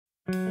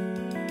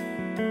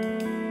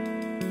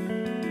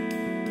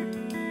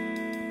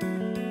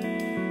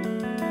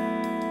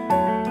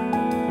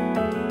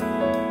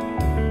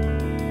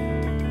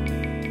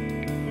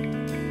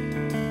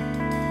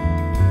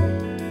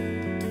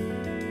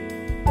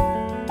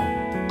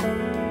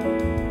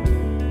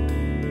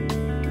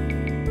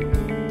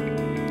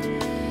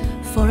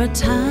For a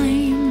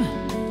time,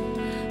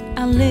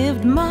 I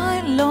lived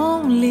my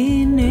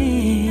loneliness.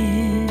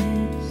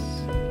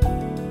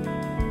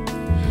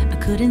 I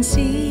couldn't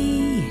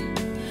see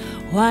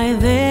why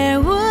there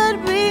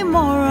would be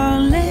more or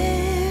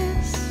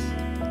less.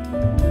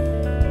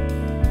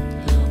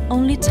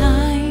 Only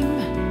time,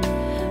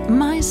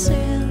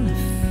 myself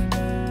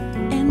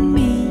and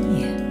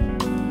me.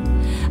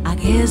 I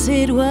guess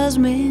it was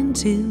meant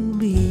to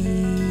be.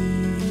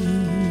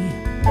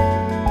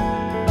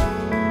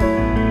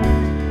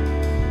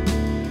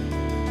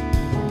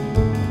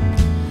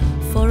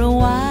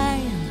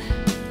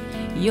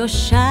 Your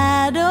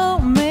shadow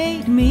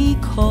made me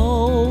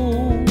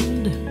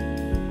cold.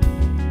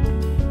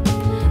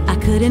 I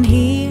couldn't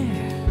hear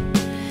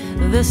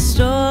the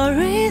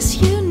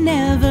stories you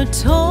never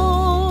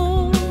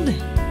told.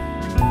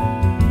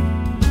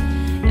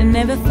 I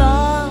never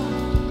thought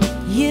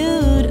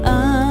you'd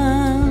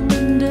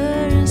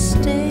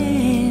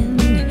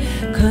understand,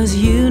 'cause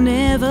you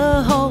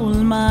never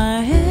hold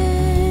my hand.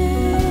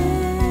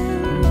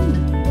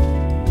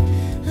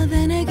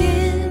 Then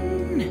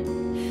again,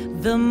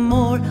 the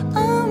more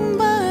I'm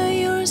by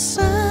your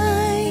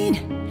side,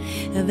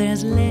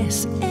 there's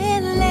less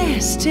and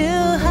less to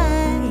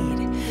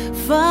hide.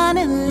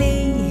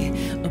 Finally,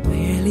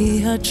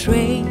 barely a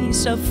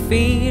trace of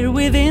fear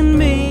within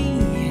me.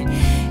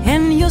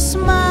 And your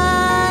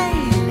smile,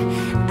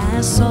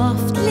 as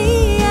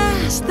softly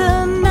as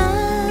the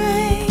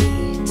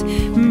night,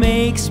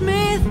 makes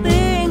me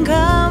think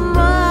I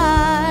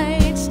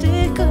might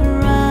stick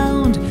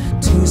around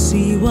to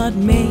see what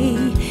may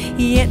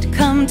yet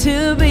come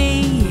to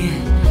be.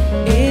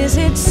 Is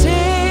it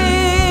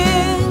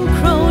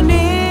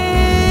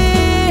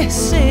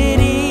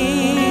synchronicity?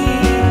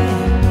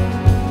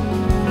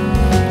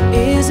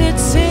 Is it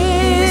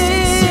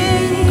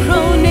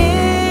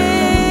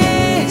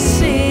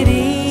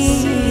synchronicity?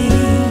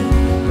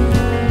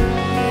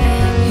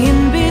 In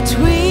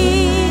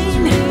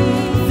between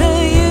the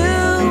you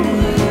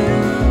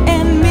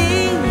and me,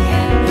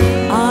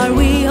 are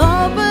we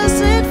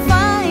opposite,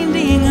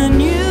 finding a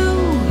new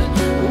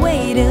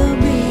way to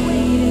be?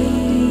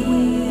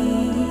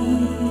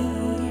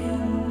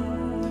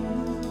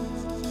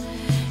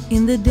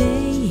 In the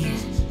day,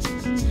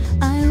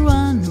 I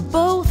run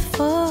both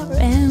far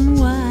and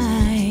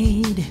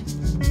wide,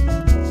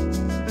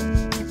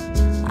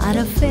 out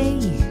of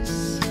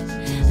face,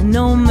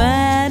 no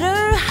matter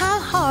how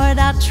hard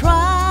I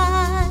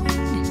tried.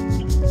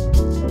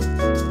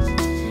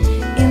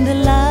 In the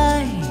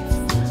life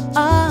I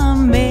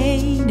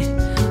made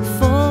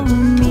for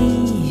me,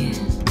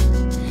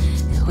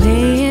 the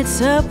way it's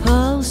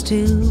supposed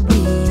to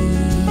be.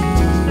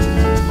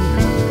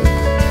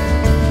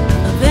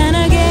 Then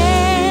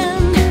again,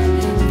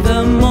 the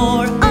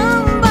more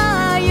I'm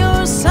by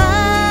your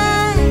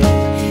side,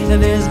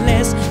 there's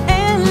less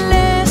and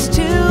less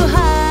to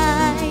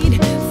hide.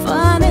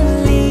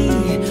 Finally,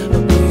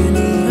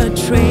 barely a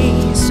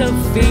trace of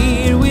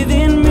fear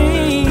within me.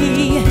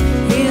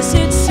 Is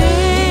it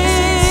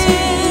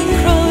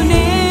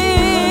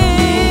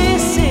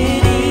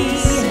synchronicity?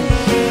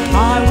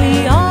 Are we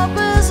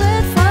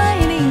opposite,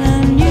 finding a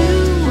new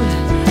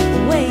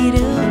way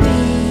to be?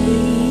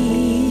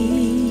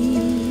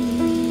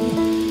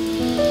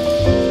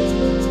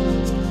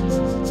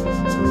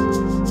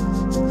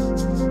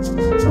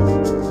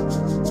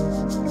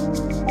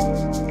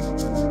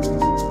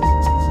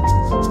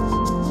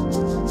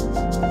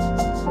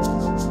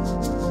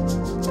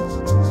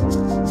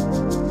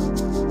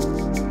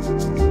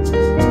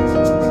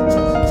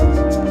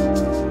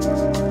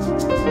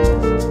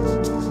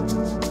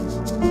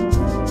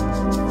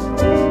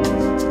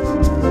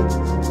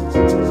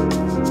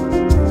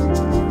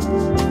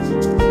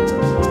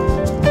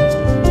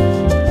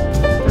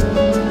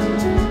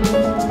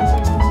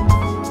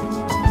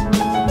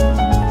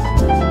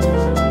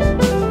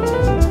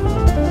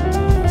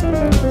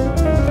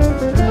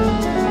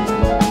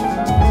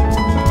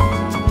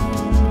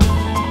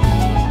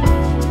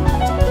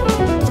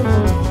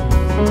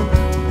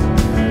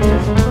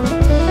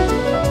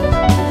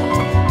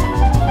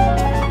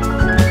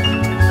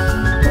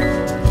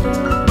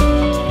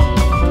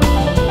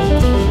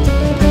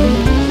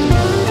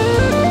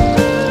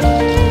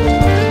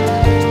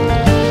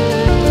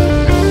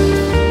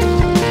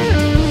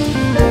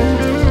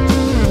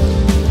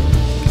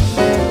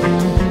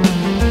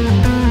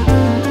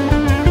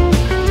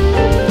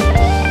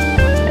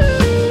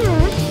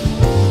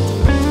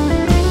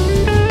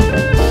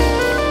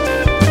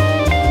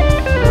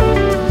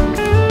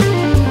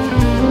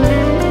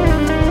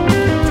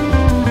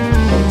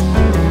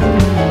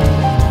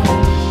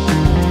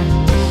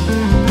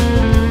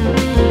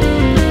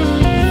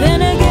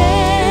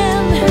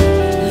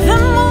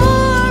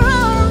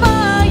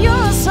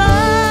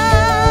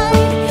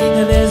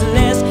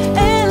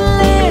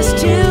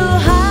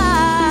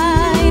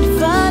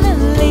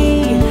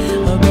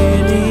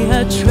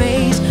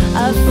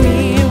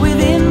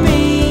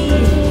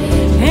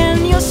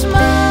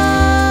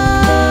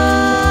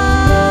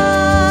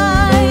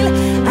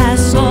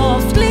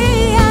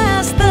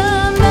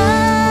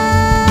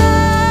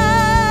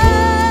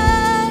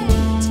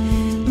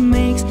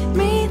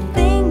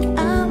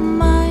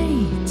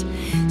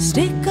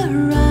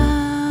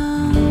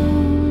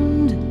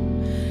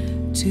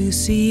 to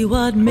see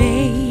what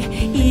may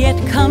yet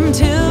come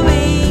to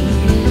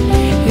be.